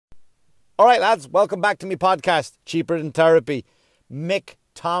All right, lads, welcome back to my podcast, Cheaper Than Therapy. Mick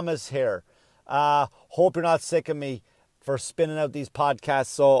Thomas here. Hope you're not sick of me for spinning out these podcasts.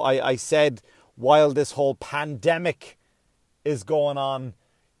 So I said while this whole pandemic is going on,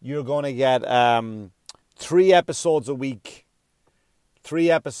 you're going to get 3 episodes a week. 3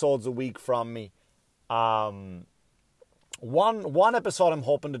 episodes a week from me. One episode I'm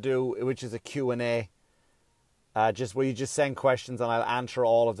hoping to do, which is a Q&A. Just where you just send questions and I'll answer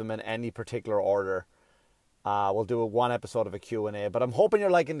all of them in any particular order. We'll do one episode of a Q&A. But I'm hoping you're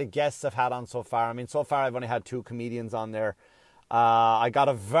liking the guests I've had on so far. I mean, so far I've only had 2 comedians on there. I got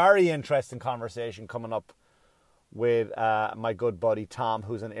a very interesting conversation coming up with my good buddy Tom,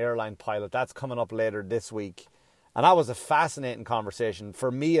 who's an airline pilot. That's coming up later this week. And that was a fascinating conversation,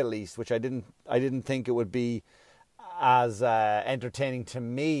 for me at least, which I didn't think it would be as entertaining to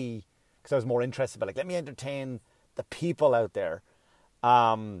me, because I was more interested, but let me entertain the people out there.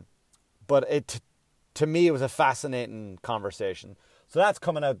 But to me, it was a fascinating conversation. So that's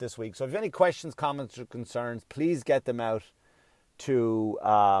coming out this week. So if you have any questions, comments, or concerns, please get them out to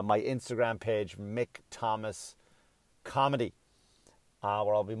my Instagram page, Mick Thomas Comedy,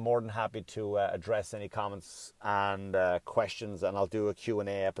 where I'll be more than happy to address any comments and questions, and I'll do a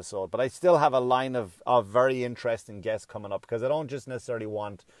Q&A episode. But I still have a line of very interesting guests coming up, because I don't just necessarily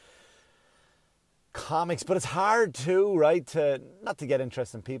want comics, but it's hard too, right? Not to get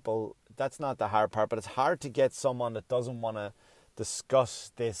interesting people. That's not the hard part, but it's hard to get someone that doesn't want to discuss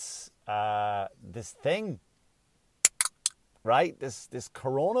this thing, right? This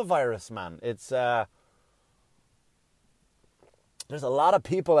coronavirus, man. It's there's a lot of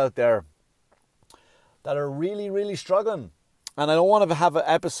people out there that are really, really struggling, and I don't want to have an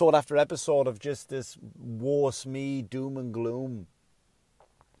episode after episode of just this woe's me, doom and gloom.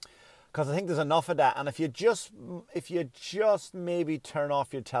 Because I think there's enough of that. And if you just maybe turn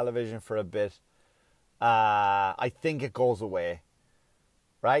off your television for a bit, I think it goes away.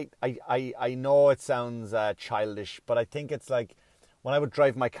 Right? I know it sounds childish, but I think it's like when I would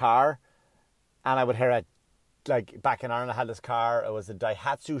drive my car and I would hear it, like back in Ireland I had this car. It was a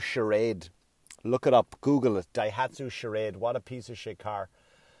Daihatsu Charade. Look it up. Google it. Daihatsu Charade. What a piece of shit car.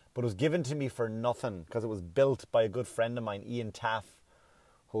 But it was given to me for nothing because it was built by a good friend of mine, Ian Taff,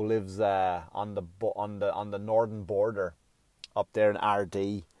 who lives on the northern border up there in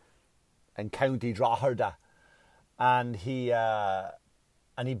RD and County Drogheda, and he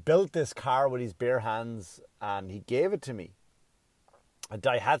built this car with his bare hands, and he gave it to me, a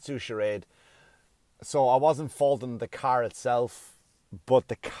Daihatsu Charade. So I wasn't faulting the car itself, but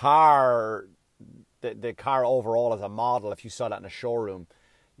the car overall as a model, if you saw that in a showroom,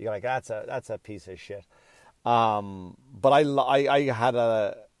 you're like, that's a piece of shit. But I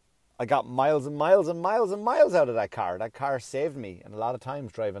got miles and miles and miles and miles out of that car. That car saved me, and a lot of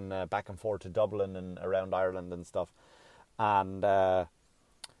times driving back and forth to Dublin and around Ireland and stuff. And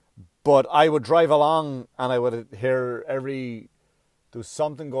but I would drive along and I would hear there was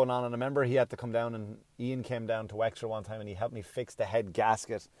something going on. And I remember he had to come down, and Ian came down to Wexford one time and he helped me fix the head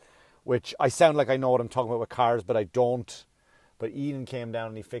gasket, which I sound like I know what I'm talking about with cars, but I don't. But Ian came down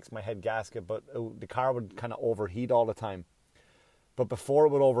and he fixed my head gasket, but the car would kind of overheat all the time. But before it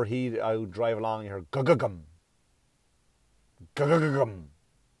would overheat, I would drive along and hear gugugum, gugugum,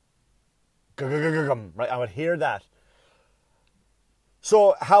 gugugum. Right, I would hear that.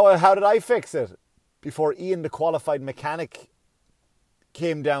 So how did I fix it? Before Ian, the qualified mechanic,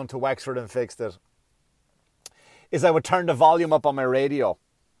 came down to Wexford and fixed it, is I would turn the volume up on my radio.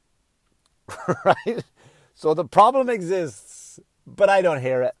 Right? So the problem exists, but I don't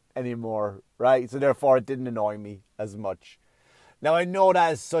hear it anymore, right? So therefore it didn't annoy me as much. Now I know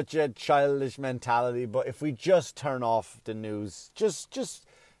that is such a childish mentality, but if we just turn off the news, just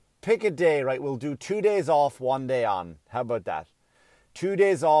pick a day, right? We'll do 2 days off, 1 day on. How about that? 2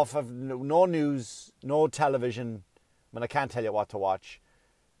 days off of no news, no television. I mean, I can't tell you what to watch.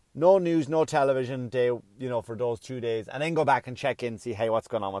 No news, no television day, for those 2 days, and then go back and check in, see, hey, what's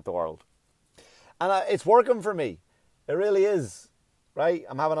going on with the world. And it's working for me. It really is, right?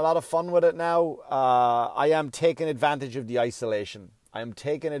 I'm having a lot of fun with it now. I am taking advantage of the isolation. I'm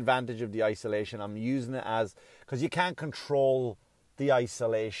using it as, because you can't control the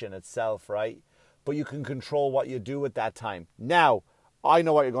isolation itself, right? But you can control what you do at that time. Now, I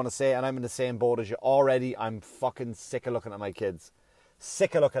know what you're going to say, and I'm in the same boat as you already. I'm fucking sick of looking at my kids.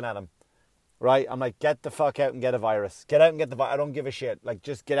 Sick of looking at them, right? I'm like, get the fuck out and get a virus. Get out and get the virus. I don't give a shit. Like,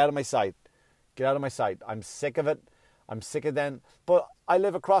 just get out of my sight. Get out of my sight. I'm sick of it. I'm sick of them. But I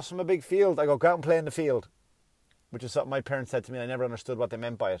live across from a big field. I go out and play in the field, which is something my parents said to me. I never understood what they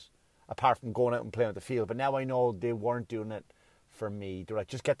meant by it, apart from going out and playing at the field. But now I know they weren't doing it for me. They're like,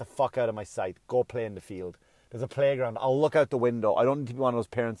 just get the fuck out of my sight. Go play in the field. There's a playground. I'll look out the window. I don't need to be one of those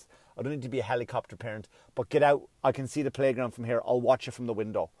parents. I don't need to be a helicopter parent. But get out. I can see the playground from here. I'll watch it from the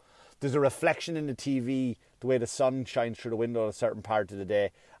window. There's a reflection in the TV, the way the sun shines through the window at a certain part of the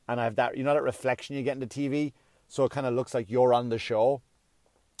day. And I have that, you know that reflection you get in the TV? So it kind of looks like you're on the show,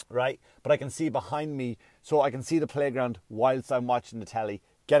 right? But I can see behind me, so I can see the playground whilst I'm watching the telly.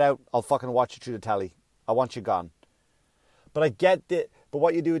 Get out. I'll fucking watch you through the telly. I want you gone. But I get that. But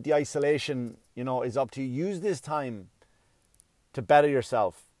what you do with the isolation, you know, is up to you. Use this time to better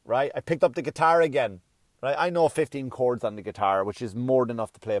yourself, right? I picked up the guitar again, right? I know 15 chords on the guitar, which is more than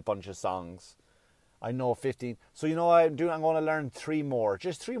enough to play a bunch of songs. I know 15. So you know what I'm doing? I'm going to learn 3 more.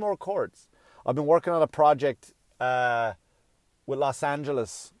 Just 3 more chords. I've been working on a project with Los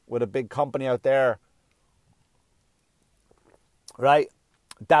Angeles, with a big company out there, right?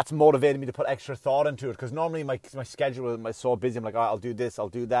 That's motivated me to put extra thought into it, because normally my schedule is so busy. I'm like, oh, I'll do this, I'll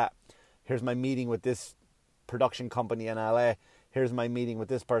do that. Here's my meeting with this production company in LA. Here's my meeting with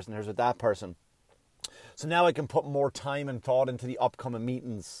this person. Here's with that person. So now I can put more time and thought into the upcoming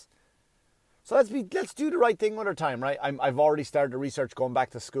meetings. So let's do the right thing with our time, right? I've already started the research going back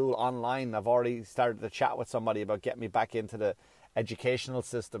to school online. I've already started to chat with somebody about getting me back into the educational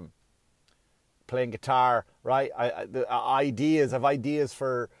system. Playing guitar, right? I've ideas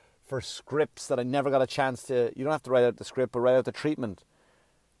for scripts that I never got a chance to. You don't have to write out the script, but write out the treatment.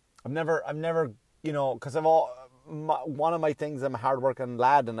 I've never, you know, because one of my things, I'm a hard-working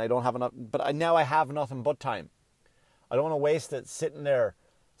lad, and I don't have enough. But now I have nothing but time. I don't want to waste it sitting there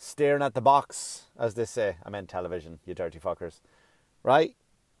staring at the box, as they say. I meant television, you dirty fuckers, right?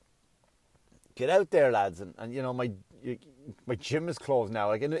 Get out there, lads, and you know, my gym is closed now.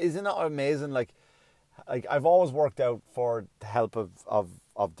 Like, isn't it amazing? Like I've always worked out for the help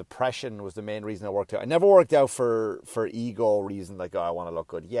of depression was the main reason I worked out. I never worked out for ego reasons, like, oh, I want to look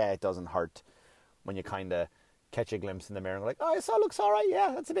good. Yeah, it doesn't hurt when you kind of catch a glimpse in the mirror and like, oh, so it looks all right.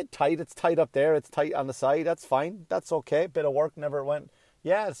 Yeah, that's a bit tight. It's tight up there. It's tight on the side. That's fine. That's okay. Bit of work never went.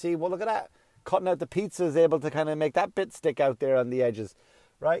 Yeah, see, well, look at that. Cutting out the pizza is able to kind of make that bit stick out there on the edges,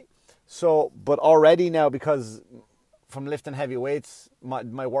 right? So, but already now, because from lifting heavy weights,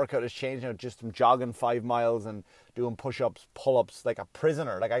 my workout has changed now, just from jogging 5 miles and doing push-ups, pull-ups like a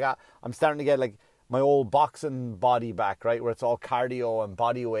prisoner. Like I'm starting to get like my old boxing body back, right? Where it's all cardio and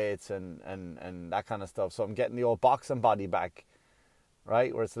body weights and that kind of stuff. So I'm getting the old boxing body back,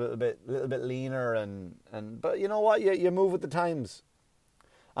 right? Where it's a little bit leaner but you know what? You move with the times.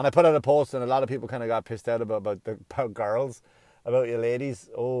 And I put out a post, and a lot of people kind of got pissed out about girls, about you ladies.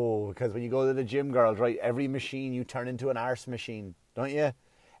 Oh, because when you go to the gym, girls, right, every machine you turn into an arse machine, don't you?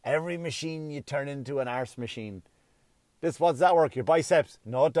 Every machine you turn into an arse machine. What's that work? Your biceps?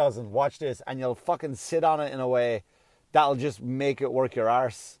 No, it doesn't. Watch this. And you'll fucking sit on it in a way that'll just make it work your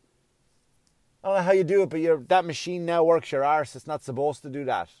arse. I don't know how you do it, but that machine now works your arse. It's not supposed to do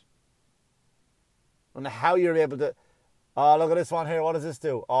that. I don't know how you're able to... Oh, look at this one here. What does this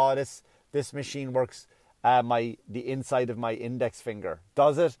do? Oh, this machine works the inside of my index finger.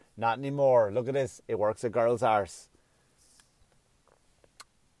 Does it? Not anymore. Look at this. It works a girl's arse.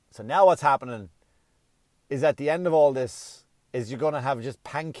 So now what's happening is, at the end of all this, is you're going to have just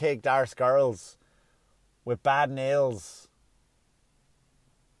pancaked arse girls with bad nails.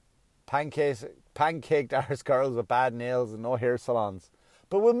 Pancaked arse girls with bad nails and no hair salons.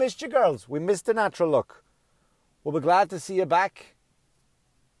 But we missed you, girls. We missed the natural look. We'll be glad to see you back.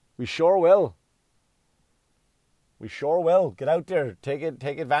 We sure will. We sure will. Get out there, take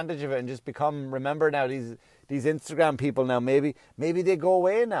advantage of it, and just remember now, these Instagram people now, maybe they go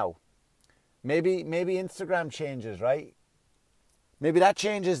away now. Maybe Instagram changes, right? Maybe that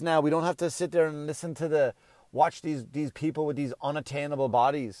changes now. We don't have to sit there and watch these people with these unattainable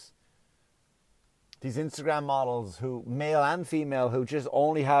bodies. These Instagram models, who male and female, who just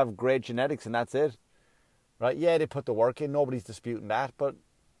only have great genetics, and that's it. Right? Yeah, they put the work in. Nobody's disputing that. But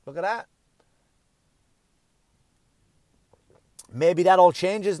look at that. Maybe that all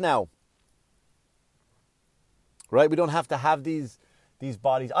changes now. Right? We don't have to have these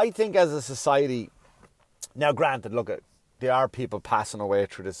bodies. I think as a society... Now, granted, look, there are people passing away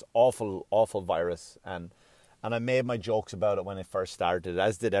through this awful, awful virus. And I made my jokes about it when it first started,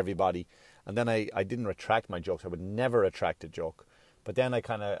 as did everybody. And then I didn't retract my jokes. I would never retract a joke. But then I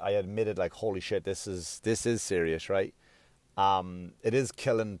admitted, like, holy shit, this is serious, right? It is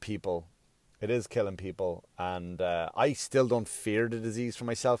killing people. It is killing people. And I still don't fear the disease for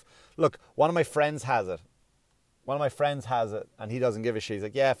myself. Look, one of my friends has it. And he doesn't give a shit. He's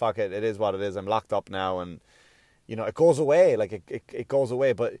like, yeah, fuck it. It is what it is. I'm locked up now. And, you know, it goes away. Like, it goes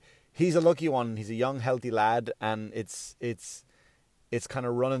away. But he's a lucky one. He's a young, healthy lad. And it's It's kind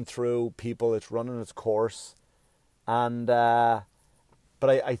of running through people. It's running its course. And but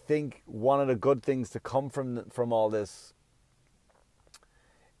I think one of the good things to come from all this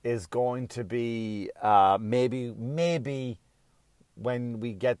is going to be maybe when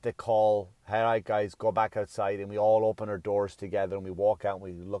we get the call, hey, right, guys, go back outside, and we all open our doors together and we walk out and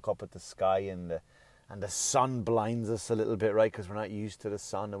we look up at the sky, and the sun blinds us a little bit, right, because we're not used to the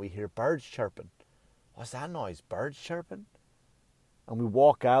sun, and we hear birds chirping. What's that noise? Birds chirping? And we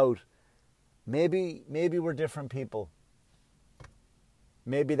walk out. Maybe we're different people.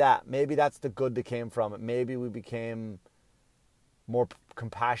 Maybe that's the good that came from it. Maybe we became more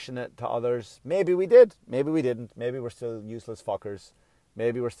compassionate to others. Maybe we did. Maybe we didn't. Maybe we're still useless fuckers.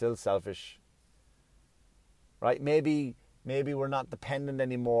 Maybe we're still selfish. Right? Maybe we're not dependent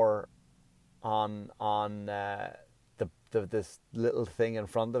anymore on this little thing in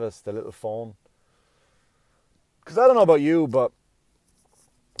front of us, the little phone. Because I don't know about you, but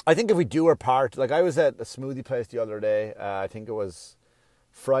I think if we do our part, like I was at a smoothie place the other day. I think it was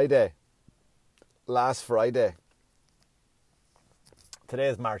last Friday. Today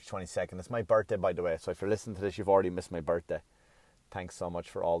is March 22nd. It's my birthday, by the way. So if you're listening to this, you've already missed my birthday. Thanks so much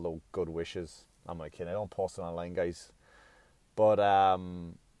for all the good wishes. I'm not kidding. I don't post it online, guys. But,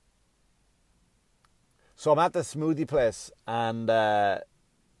 so I'm at the smoothie place, and I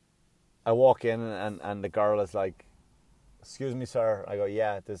walk in, and the girl is like, excuse me, sir. I go,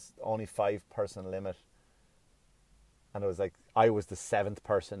 yeah, there's only 5-person limit. And it was like, I was the 7th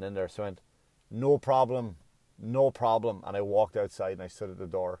person in there. So I went, no problem. And I walked outside and I stood at the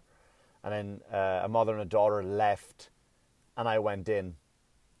door. And then a mother and a daughter left, and I went in.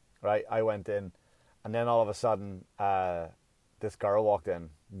 Right? I went in. And then all of a sudden, this girl walked in.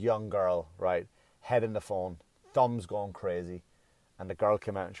 Young girl, right? Head in the phone. Thumbs going crazy. And the girl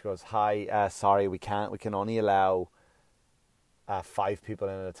came out and she goes, hi, sorry, we can only allow 5 people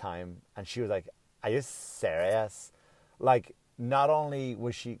in at a time. And she was like, are you serious? Like, not only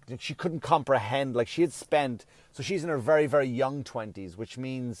was she couldn't comprehend, like she had spent, so she's in her very, very young 20s, which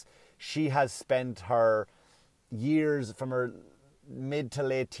means she has spent her years from her mid to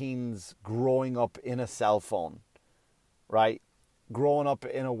late teens growing up in a cell phone, right? Growing up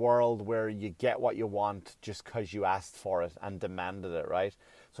in a world where you get what you want just because you asked for it and demanded it, right?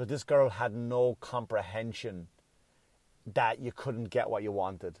 So this girl had no comprehension that you couldn't get what you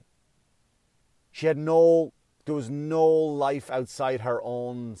wanted. There was no life outside her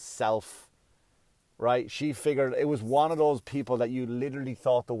own self, right? She figured it was one of those people that you literally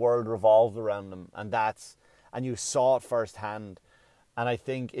thought the world revolved around them, and you saw it firsthand. And I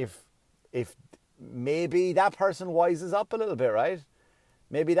think if maybe that person wises up a little bit, right?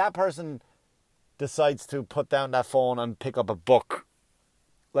 Maybe that person decides to put down that phone and pick up a book.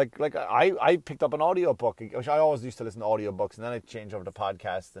 Like I picked up an audio book, which I always used to listen to audiobooks, and then I'd change over to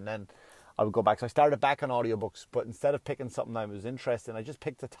podcasts, and then I would go back. So I started back on audiobooks, but instead of picking something I was interested in, I just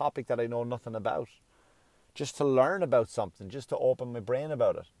picked a topic that I know nothing about. Just to learn about something, just to open my brain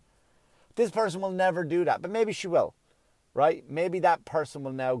about it. This person will never do that, but maybe she will, right? Maybe that person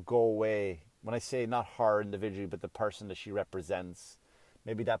will now go away. When I say not her individually, but the person that she represents,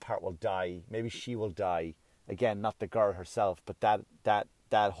 maybe that part will die. Maybe she will die. Again, not the girl herself, but that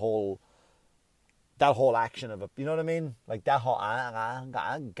whole action of it, you know what I mean? Like that whole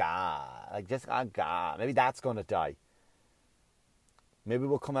maybe that's going to die. Maybe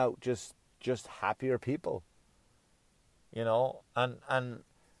we'll come out just happier people, you know. And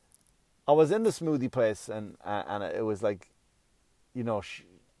I was in the smoothie place, and it was like, you know,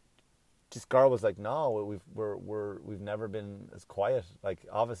 this girl was like, no, we've never been as quiet. Like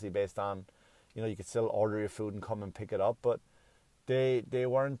obviously based on, you know, you could still order your food and come and pick it up, but they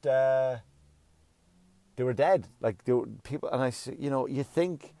weren't. They were dead. Like they were people, and I, you know, you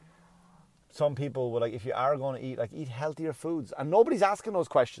think some people would, like, if you are going to eat, like, eat healthier foods, and nobody's asking those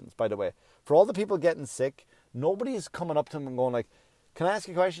questions. By the way, for all the people getting sick, nobody is coming up to them and going like, "Can I ask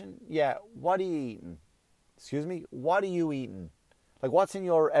you a question? Yeah, what are you eating? Excuse me, what are you eating? Like, what's in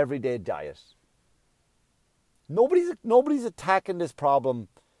your everyday diet?" Nobody's attacking this problem.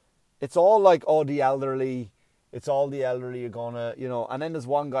 It's all like, oh, the elderly. It's all the elderly are gonna, you know. And then there's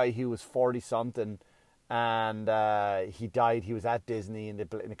one guy who was 40-something. And he died. He was at Disney, and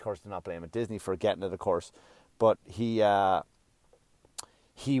of course they're not blaming Disney for getting it, of course. But he got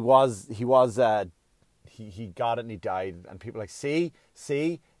it and he died. And people are like, see,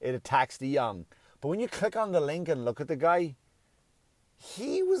 it attacks the young. But when you click on the link and look at the guy,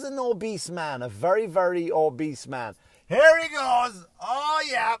 he was an obese man, a very, very obese man. Here he goes. Oh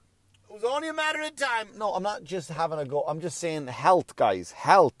yeah, it was only a matter of time. No, I'm not just having a go. I'm just saying health, guys,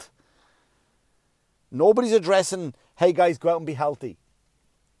 health. Nobody's addressing, hey guys, go out and be healthy.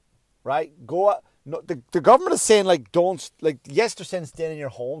 right? Go. No, the government is saying like don't like. Yes, they're saying stay in your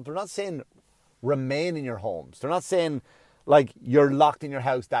homes. They're not saying remain in your homes. They're not saying like you're locked in your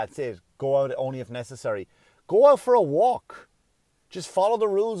house. That's it. Go out only if necessary. Go out for a walk. Just follow the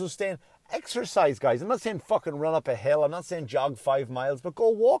rules of staying. Exercise, guys. I'm not saying fucking run up a hill. I'm not saying jog 5 miles, but go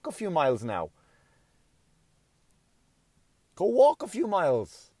walk a few miles now. Go walk a few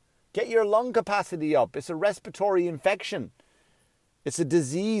miles. Get your lung capacity up. It's a respiratory infection. It's a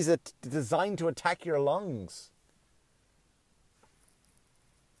disease that's designed to attack your lungs.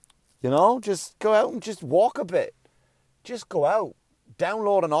 You know, just go out and just walk a bit. Just go out.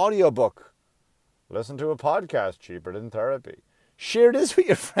 Download an audiobook. Listen to a podcast cheaper than therapy. Share this with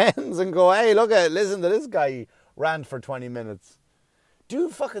your friends and go, hey, listen to this guy rant for 20 minutes. Do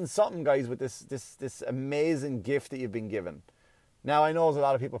fucking something, guys, with this amazing gift that you've been given. Now, I know there's a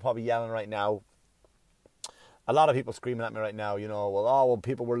lot of people probably yelling right now. A lot of people screaming at me right now, you know, well,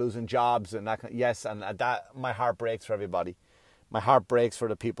 people were losing jobs and that. Yes, and that, my heart breaks for everybody. My heart breaks for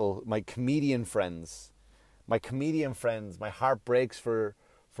the people, my comedian friends. My heart breaks for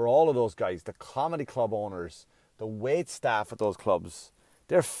all of those guys, the comedy club owners, the wait staff at those clubs.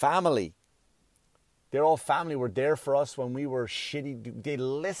 They're family. They're all family. Were there for us when we were shitty. They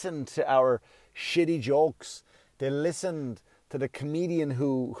listened to our shitty jokes. They listened to the comedian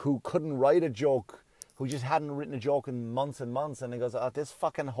who couldn't write a joke, who just hadn't written a joke in months and months. And he goes, oh, this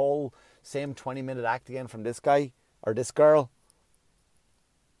fucking whole same 20-minute act again from this guy or this girl.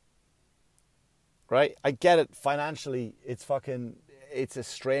 Right? I get it. Financially, it's a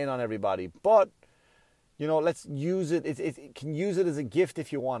strain on everybody. But, you know, let's use it. It can use it as a gift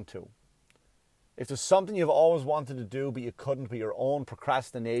if you want to. If there's something you've always wanted to do, but you couldn't, but your own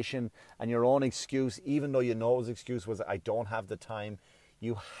procrastination and your own excuse, even though you know his excuse was, I don't have the time,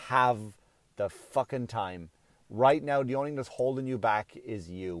 you have the fucking time. Right now, the only thing that's holding you back is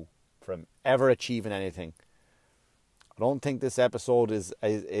you from ever achieving anything. I don't think this episode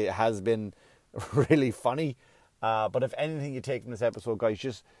it has been really funny. But if anything you take from this episode, guys,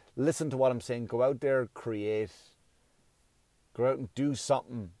 just listen to what I'm saying. Go out there, create. Go out and do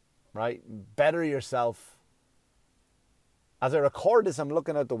something, right? Better yourself. As I record this, I'm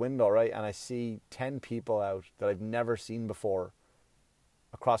looking out the window, right? And I see 10 people out that I've never seen before.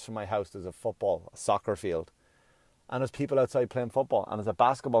 Across from my house, there's a soccer field. And there's people outside playing football. And there's a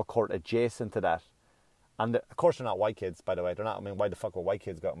basketball court adjacent to that. And of course, they're not white kids, by the way. They're not. I mean, why the fuck would white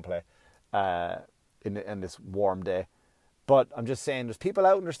kids go out and play in this warm day? But I'm just saying, there's people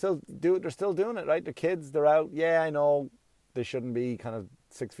out and they're still doing it, right? The kids, they're out. Yeah, I know they shouldn't be kind of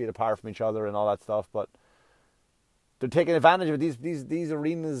 6 feet apart from each other and all that stuff, but they're taking advantage of it. These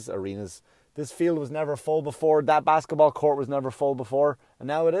arenas. This field was never full before. That basketball court was never full before, and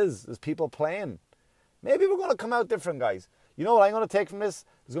now it is. There's people playing. Maybe we're going to come out different, guys. You know what I'm going to take from this?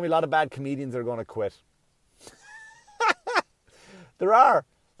 There's going to be a lot of bad comedians that are going to quit. There are.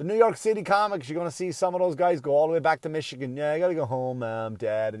 The New York City comics, you're going to see some of those guys go all the way back to Michigan. Yeah, I got to go home, Mom,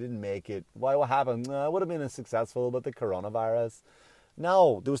 Dad. I didn't make it. Why? What happened? I would have been successful, but the coronavirus.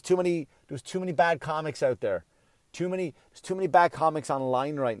 No, there was too many bad comics out there. There's too many bad comics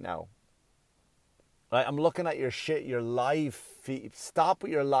online right now. Right? I'm looking at your shit, your live feed. Stop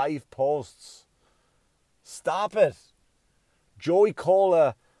with your live posts. Stop it. Joey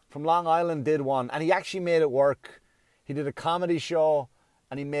Cola from Long Island did one, and he actually made it work. He did a comedy show,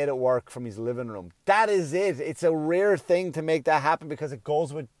 and he made it work from his living room. That is it. It's a rare thing to make that happen because it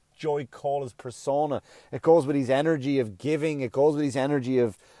goes with Joey Cola's persona. It goes with his energy of giving. It goes with his energy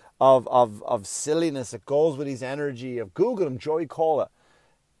of silliness. It goes with his energy of, Google him, Joey Cola.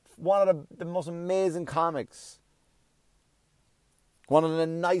 One of the most amazing comics. One of the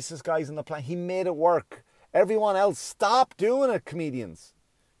nicest guys on the planet. He made it work. Everyone else, stop doing it, comedians.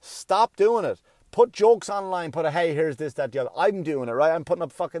 Stop doing it. Put jokes online. Put a, hey, here's this, that, the other. I'm doing it, right? I'm putting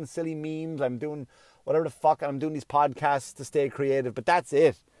up fucking silly memes. I'm doing whatever the fuck. I'm doing these podcasts to stay creative. But that's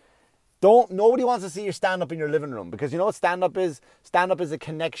it. Nobody wants to see your stand-up in your living room. Because you know what stand-up is? Stand-up is a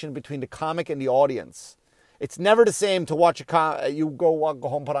connection between the comic and the audience. It's never the same to watch you go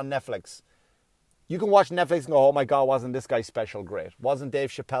home, put on Netflix. You can watch Netflix and go, oh my God, wasn't this guy special great? Wasn't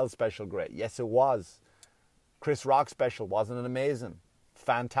Dave Chappelle special great? Yes, it was. Chris Rock special, wasn't it amazing?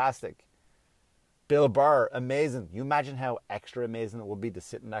 Fantastic. Bill Burr, amazing. You imagine how extra amazing it would be to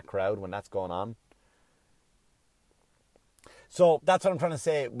sit in that crowd when that's going on? So that's what I'm trying to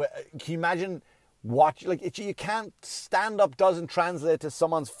say. Can you imagine you can't, stand-up doesn't translate to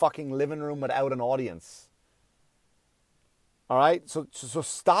someone's fucking living room without an audience. All right? So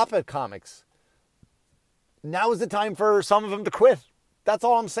stop it, comics. Now is the time for some of them to quit. That's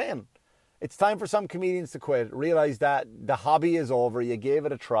all I'm saying. It's time for some comedians to quit. Realize that the hobby is over. You gave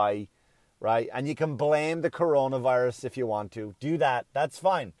it a try, right? And you can blame the coronavirus if you want to. Do that. That's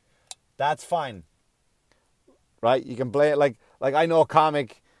fine. That's fine. Right? You can blame, like I know a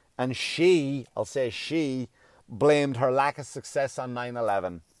comic, and I'll say she, blamed her lack of success on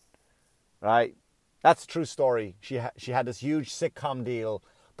 9/11. Right? That's a true story. She had this huge sitcom deal,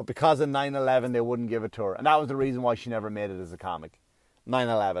 but because of 9/11, they wouldn't give it to her. And that was the reason why she never made it as a comic.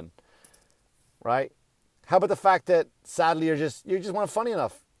 9/11. Right? How about the fact that, sadly, you just weren't funny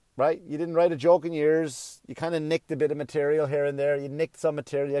enough, right? You didn't write a joke in years. You kind of nicked a bit of material here and there. You nicked some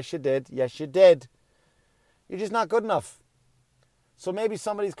material. Yes, you did. Yes, you did. You're just not good enough. So maybe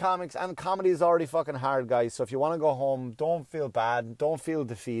some of these comics, and comedy is already fucking hard, guys. So if you want to go home, don't feel bad. Don't feel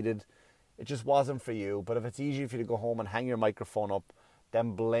defeated. It just wasn't for you. But if it's easy for you to go home and hang your microphone up,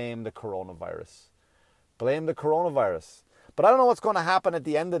 then blame the coronavirus. Blame the coronavirus. But I don't know what's going to happen at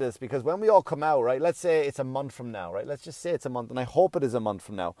the end of this, because when we all come out, right, let's say it's a month from now, right? Let's just say it's a month, and I hope it is a month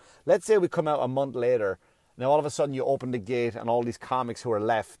from now. Let's say we come out a month later, now all of a sudden you open the gate and all these comics who are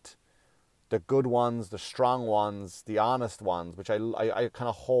left, the good ones, the strong ones, the honest ones, which I kind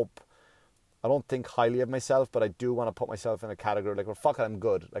of hope, I don't think highly of myself, but I do want to put myself in a category like, well, fuck it, I'm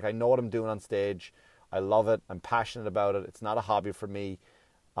good. Like, I know what I'm doing on stage. I love it. I'm passionate about it. It's not a hobby for me.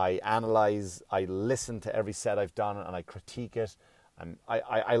 I analyze, I listen to every set I've done, and I critique it. And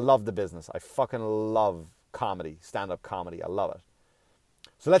I love the business. I fucking love comedy, stand-up comedy. I love it.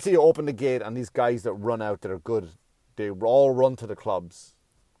 So let's say you open the gate and these guys that run out that are good, they all run to the clubs,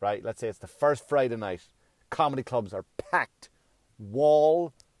 right? Let's say it's the first Friday night. Comedy clubs are packed,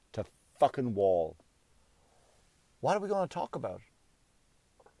 wall to fucking wall. What are we going to talk about?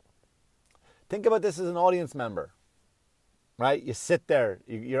 Think about this as an audience member. Right, you sit there.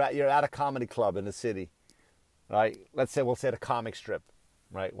 You're at a comedy club in the city, right? We'll say the Comic Strip,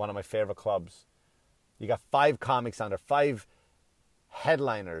 right? One of my favorite clubs. You got 5 comics on there, 5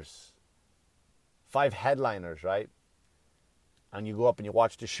 headliners, right? And you go up and you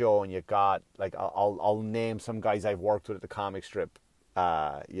watch the show, and you got, like, I'll name some guys I've worked with at the Comic Strip,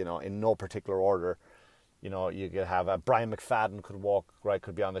 in no particular order. You could have Brian McFadden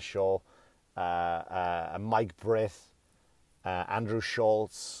could be on the show, Mike Britt. Andrew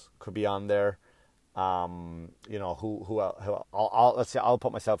Schultz could be on there. Let's say I'll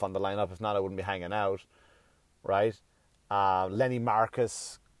put myself on the lineup. If not, I wouldn't be hanging out, right? Lenny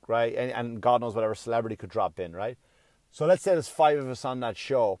Marcus, right? And God knows whatever celebrity could drop in, right? So let's say there's 5 of us on that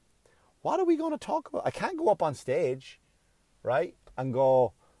show. What are we going to talk about? I can't go up on stage, right? And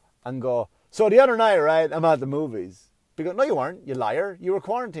go. So the other night, right? I'm at the movies. Because, no, you weren't, you liar. You were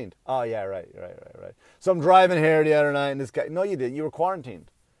quarantined. Oh, yeah, right. So I'm driving here the other night, and this guy, no, you didn't. You were quarantined.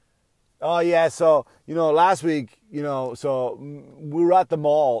 Oh, yeah, so, last week, so we were at the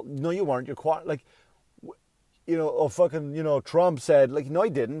mall. No, you weren't. You're quarantined. Like, Trump said, like, no, he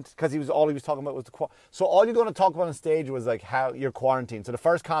didn't, because all he was talking about was the quarantine. So all you're going to talk about on stage was, like, how you're quarantined. So the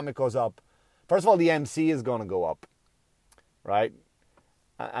first comic goes up. First of all, the MC is going to go up, right?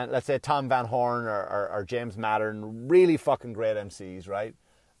 And let's say Tom Van Horn or James Mattern, really fucking great MCs, right?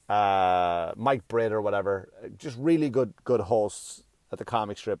 Mike Britt or whatever, just really good hosts at the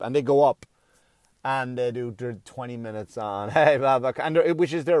Comic Strip. And they go up and they do 20 minutes on, hey, blah, blah,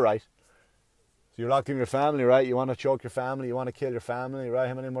 which is their right. So you're locked in your family, right? You want to choke your family, you want to kill your family, right?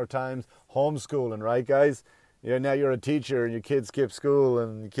 How many more times? Homeschooling, right, guys? Now you're a teacher and your kid skipped school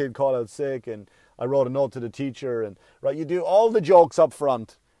and your kid called out sick and I wrote a note to the teacher, and right, you do all the jokes up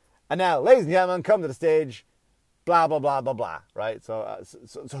front. And now, ladies and gentlemen, come to the stage, blah, blah, blah, blah, blah, right? So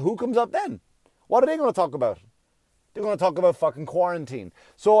who comes up then? What are they going to talk about? They're going to talk about fucking quarantine.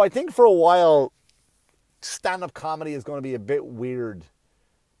 So I think for a while, stand-up comedy is going to be a bit weird,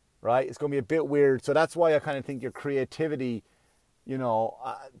 right? It's going to be a bit weird. So that's why I kind of think your creativity,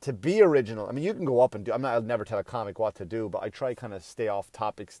 to be original. I mean, you can go up and do, I'll never tell a comic what to do, but I try kind of stay off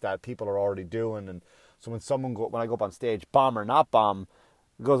topics that people are already doing. And so when I go up on stage, bomb or not bomb,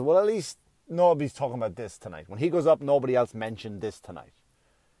 it goes, well, at least nobody's talking about this tonight. When he goes up, nobody else mentioned this tonight.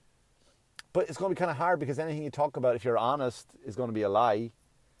 But it's going to be kind of hard, because anything you talk about, if you're honest, is going to be a lie.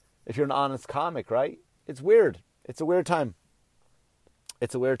 If you're an honest comic, right? It's weird. It's a weird time.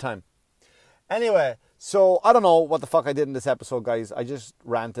 Anyway, so I don't know what the fuck I did in this episode, guys. I just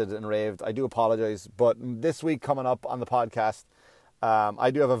ranted and raved. I do apologize. But this week coming up on the podcast,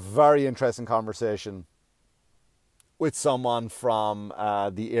 I do have a very interesting conversation with someone from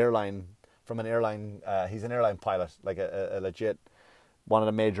the airline, from an airline. He's an airline pilot, like a legit one of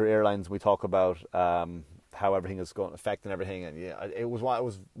the major airlines. We talk about how everything is going, affecting everything. And yeah, it was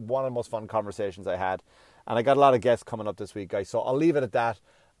one of the most fun conversations I had. And I got a lot of guests coming up this week, guys. So I'll leave it at that.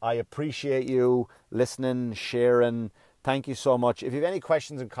 I appreciate you listening, sharing. Thank you so much. If you have any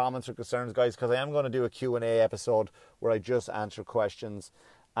questions and comments or concerns, guys, because I am going to do a Q&A episode where I just answer questions.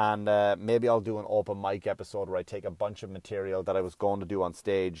 And maybe I'll do an open mic episode where I take a bunch of material that I was going to do on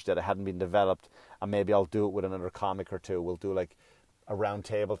stage that hadn't been developed, and maybe I'll do it with another comic or two. We'll do like a round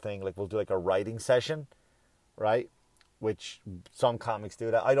table thing, like we'll do like a writing session, right? Which some comics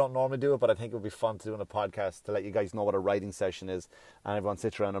do that. I don't normally do it, but I think it would be fun to do on a podcast to let you guys know what a writing session is, and everyone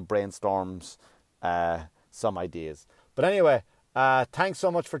sits around and brainstorms some ideas. But anyway, thanks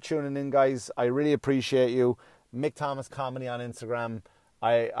so much for tuning in, guys. I really appreciate you. Mick Thomas Comedy on Instagram.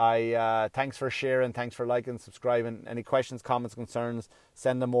 I thanks for sharing, thanks for liking, subscribing. Any questions, comments, concerns,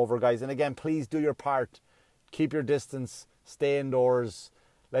 send them over, guys. And again, please do your part. Keep your distance. Stay indoors.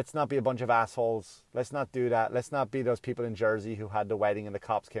 Let's not be a bunch of assholes. Let's not do that. Let's not be those people in Jersey who had the wedding and the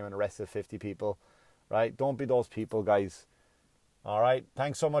cops came and arrested 50 people. Right? Don't be those people, guys. All right?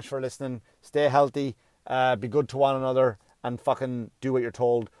 Thanks so much for listening. Stay healthy. Be good to one another. And fucking do what you're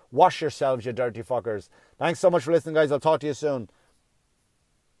told. Wash yourselves, you dirty fuckers. Thanks so much for listening, guys. I'll talk to you soon.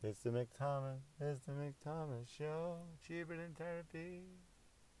 It's the Mick Thomas Show. Cheaper than therapy.